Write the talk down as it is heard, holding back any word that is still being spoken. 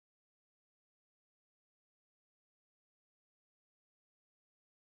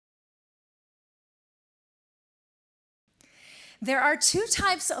There are two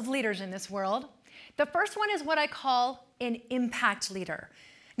types of leaders in this world. The first one is what I call an impact leader.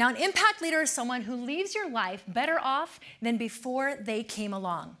 Now, an impact leader is someone who leaves your life better off than before they came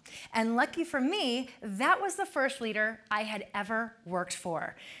along. And lucky for me, that was the first leader I had ever worked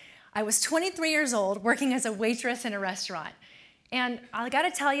for. I was 23 years old working as a waitress in a restaurant. And I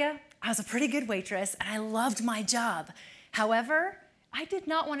gotta tell you, I was a pretty good waitress and I loved my job. However, I did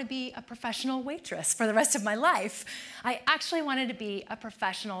not want to be a professional waitress for the rest of my life. I actually wanted to be a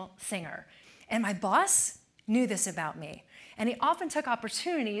professional singer. And my boss knew this about me. And he often took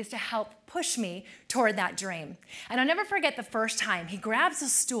opportunities to help push me toward that dream. And I'll never forget the first time he grabs a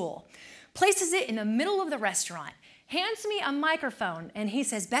stool, places it in the middle of the restaurant, hands me a microphone, and he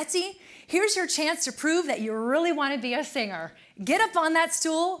says, "Betsy, here's your chance to prove that you really want to be a singer. Get up on that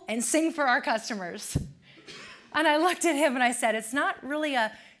stool and sing for our customers." And I looked at him and I said, "It's not really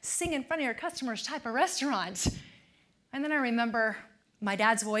a sing in front of your customers type of restaurant." And then I remember my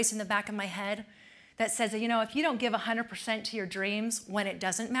dad's voice in the back of my head that says, you know, if you don't give 100% to your dreams when it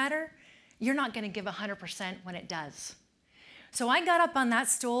doesn't matter, you're not going to give 100% when it does. So I got up on that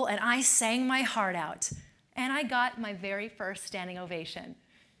stool and I sang my heart out. And I got my very first standing ovation.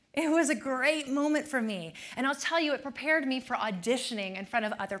 It was a great moment for me. And I'll tell you, it prepared me for auditioning in front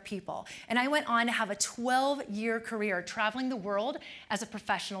of other people. And I went on to have a 12-year career traveling the world as a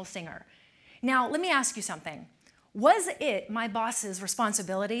professional singer. Now, let me ask you something. Was it my boss's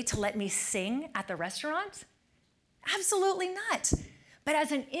responsibility to let me sing at the restaurant? Absolutely not. But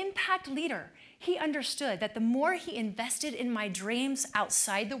as an impact leader, he understood that the more he invested in my dreams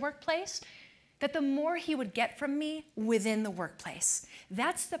outside the workplace, that the more he would get from me within the workplace.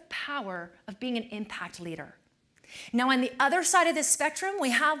 That's the power of being an impact leader. Now, on the other side of this spectrum, we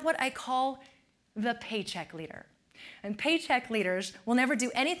have what I call the paycheck leader. And paycheck leaders will never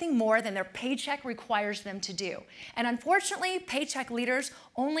do anything more than their paycheck requires them to do. And unfortunately, paycheck leaders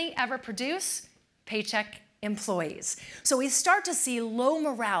only ever produce paycheck employees. So we start to see low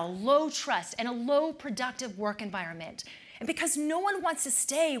morale, low trust, and a low productive work environment. And because no one wants to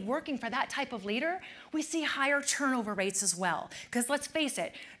stay working for that type of leader, we see higher turnover rates as well. Because let's face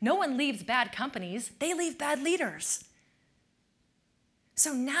it, no one leaves bad companies, they leave bad leaders.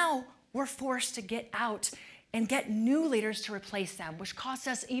 So now we're forced to get out and get new leaders to replace them, which costs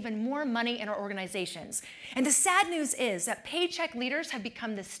us even more money in our organizations. And the sad news is that paycheck leaders have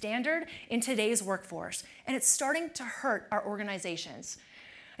become the standard in today's workforce, and it's starting to hurt our organizations.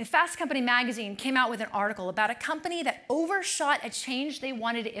 Fast Company magazine came out with an article about a company that overshot a change they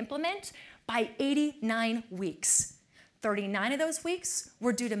wanted to implement by 89 weeks. 39 of those weeks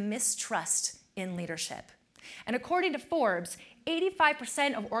were due to mistrust in leadership. And according to Forbes,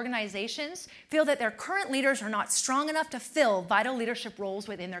 85% of organizations feel that their current leaders are not strong enough to fill vital leadership roles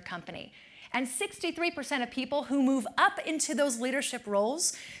within their company. And 63% of people who move up into those leadership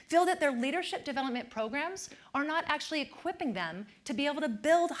roles feel that their leadership development programs are not actually equipping them to be able to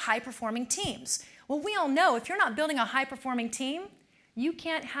build high-performing teams. Well, we all know if you're not building a high-performing team, you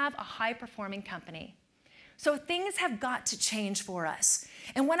can't have a high-performing company. So things have got to change for us.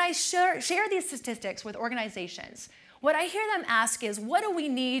 And when I share these statistics with organizations, what I hear them ask is, what do we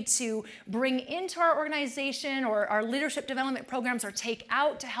need to bring into our organization or our leadership development programs or take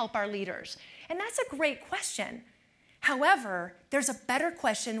out to help our leaders? And that's a great question. However, there's a better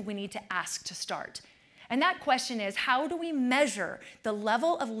question we need to ask to start. And that question is, how do we measure the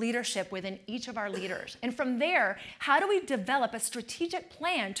level of leadership within each of our leaders? And from there, how do we develop a strategic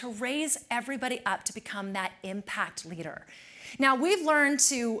plan to raise everybody up to become that impact leader? Now, we've learned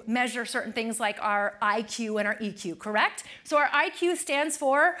to measure certain things like our IQ and our EQ, correct? So our IQ stands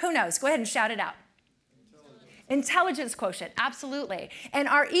for, who knows? Go ahead and shout it out. Intelligence quotient, absolutely. And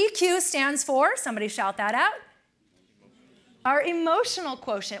our EQ stands for, somebody shout that out. Our emotional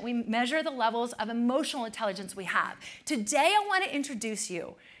quotient. We measure the levels of emotional intelligence we have. Today, I want to introduce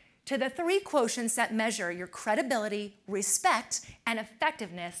you to the 3 quotients that measure your credibility, respect, and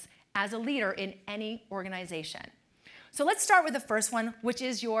effectiveness as a leader in any organization. So let's start with the first one, which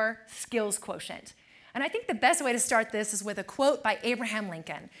is your skills quotient. And I think the best way to start this is with a quote by Abraham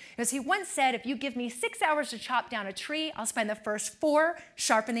Lincoln. Because he once said, if you give me 6 hours to chop down a tree, I'll spend the first 4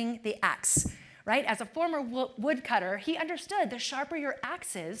 sharpening the axe. Right? As a former woodcutter, he understood the sharper your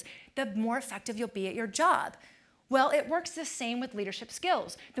axe is, the more effective you'll be at your job. Well, it works the same with leadership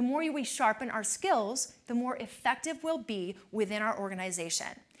skills. The more we sharpen our skills, the more effective we'll be within our organization.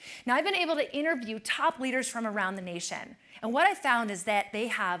 Now, I've been able to interview top leaders from around the nation. And what I found is that they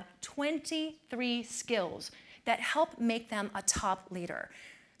have 23 skills that help make them a top leader,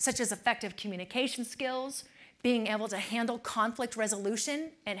 such as effective communication skills, being able to handle conflict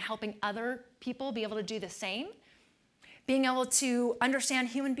resolution and helping other people be able to do the same, being able to understand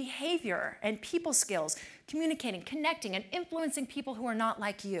human behavior and people skills, communicating, connecting, and influencing people who are not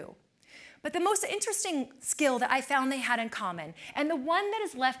like you. But the most interesting skill that I found they had in common, and the one that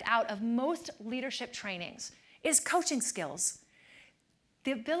is left out of most leadership trainings, is coaching skills.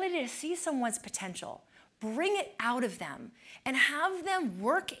 The ability to see someone's potential, bring it out of them, and have them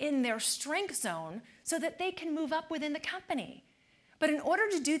work in their strength zone so that they can move up within the company. But in order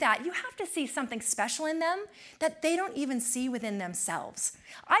to do that, you have to see something special in them that they don't even see within themselves.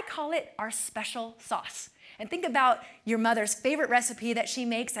 I call it our special sauce. And think about your mother's favorite recipe that she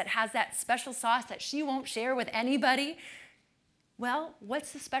makes that has that special sauce that she won't share with anybody. Well,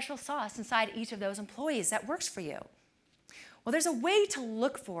 what's the special sauce inside each of those employees that works for you? Well, there's a way to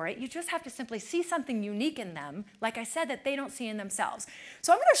look for it. You just have to simply see something unique in them, like I said, that they don't see in themselves.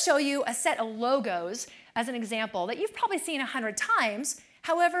 So I'm going to show you a set of logos as an example that you've probably seen 100 times.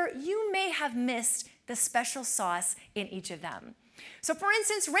 However, you may have missed the special sauce in each of them. So for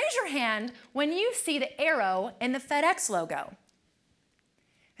instance, raise your hand when you see the arrow in the FedEx logo.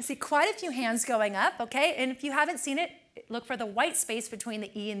 I see quite a few hands going up, okay? And if you haven't seen it, look for the white space between the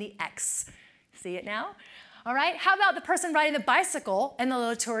E and the X. See it now? All right, how about the person riding the bicycle and the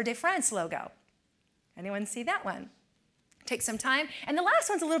little Tour de France logo? Anyone see that one? Take some time. And the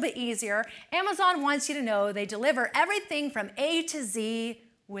last one's a little bit easier. Amazon wants you to know they deliver everything from A to Z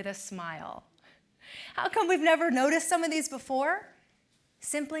with a smile. How come we've never noticed some of these before?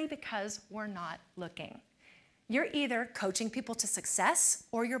 Simply because we're not looking. You're either coaching people to success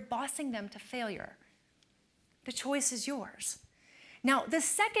or you're bossing them to failure. The choice is yours. Now, the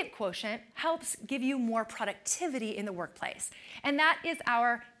second quotient helps give you more productivity in the workplace, and that is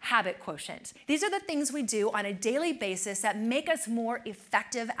our habit quotient. These are the things we do on a daily basis that make us more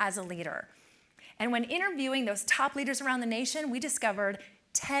effective as a leader. And when interviewing those top leaders around the nation, we discovered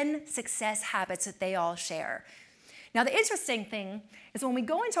 10 success habits that they all share. Now, the interesting thing is when we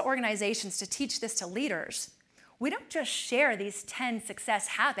go into organizations to teach this to leaders, we don't just share these 10 success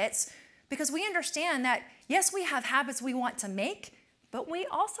habits because we understand that, yes, we have habits we want to make, but we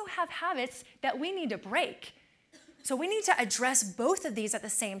also have habits that we need to break. So we need to address both of these at the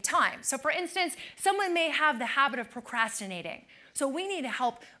same time. So for instance, someone may have the habit of procrastinating. So we need to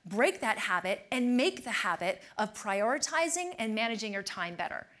help break that habit and make the habit of prioritizing and managing your time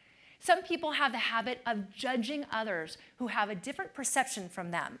better. Some people have the habit of judging others who have a different perception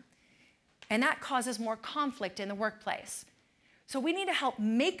from them. And that causes more conflict in the workplace. So we need to help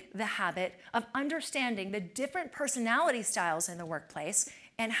make the habit of understanding the different personality styles in the workplace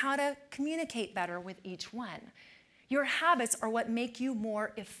and how to communicate better with each one. Your habits are what make you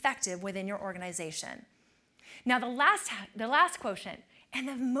more effective within your organization. Now, the last quotient, and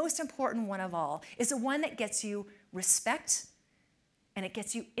the most important one of all, is the one that gets you respect and it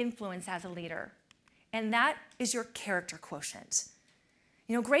gets you influence as a leader. And that is your character quotient.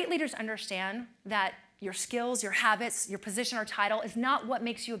 You know, great leaders understand that your skills, your habits, your position or title is not what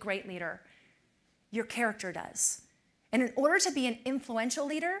makes you a great leader. Your character does. And in order to be an influential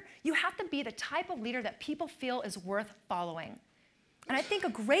leader, you have to be the type of leader that people feel is worth following. And I think a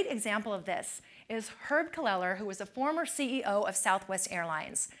great example of this is Herb Kelleher, who was the former CEO of Southwest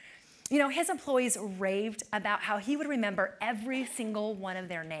Airlines. You know, his employees raved about how he would remember every single one of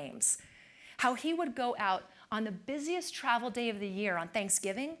their names, how he would go out on the busiest travel day of the year on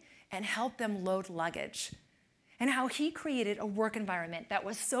Thanksgiving and help them load luggage, and how he created a work environment that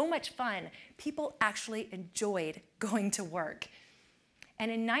was so much fun, people actually enjoyed going to work. And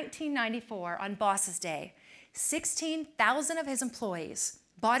in 1994, on Boss's Day, 16,000 of his employees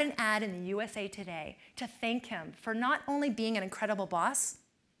bought an ad in the USA Today to thank him for not only being an incredible boss,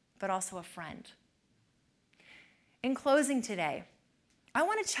 but also a friend. In closing today, I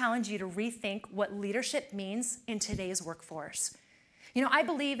want to challenge you to rethink what leadership means in today's workforce. You know, I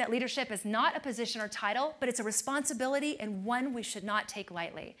believe that leadership is not a position or title, but it's a responsibility and one we should not take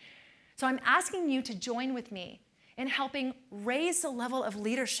lightly. So I'm asking you to join with me in helping raise the level of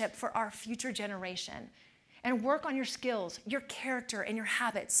leadership for our future generation and work on your skills, your character, and your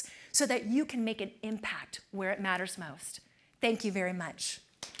habits so that you can make an impact where it matters most. Thank you very much.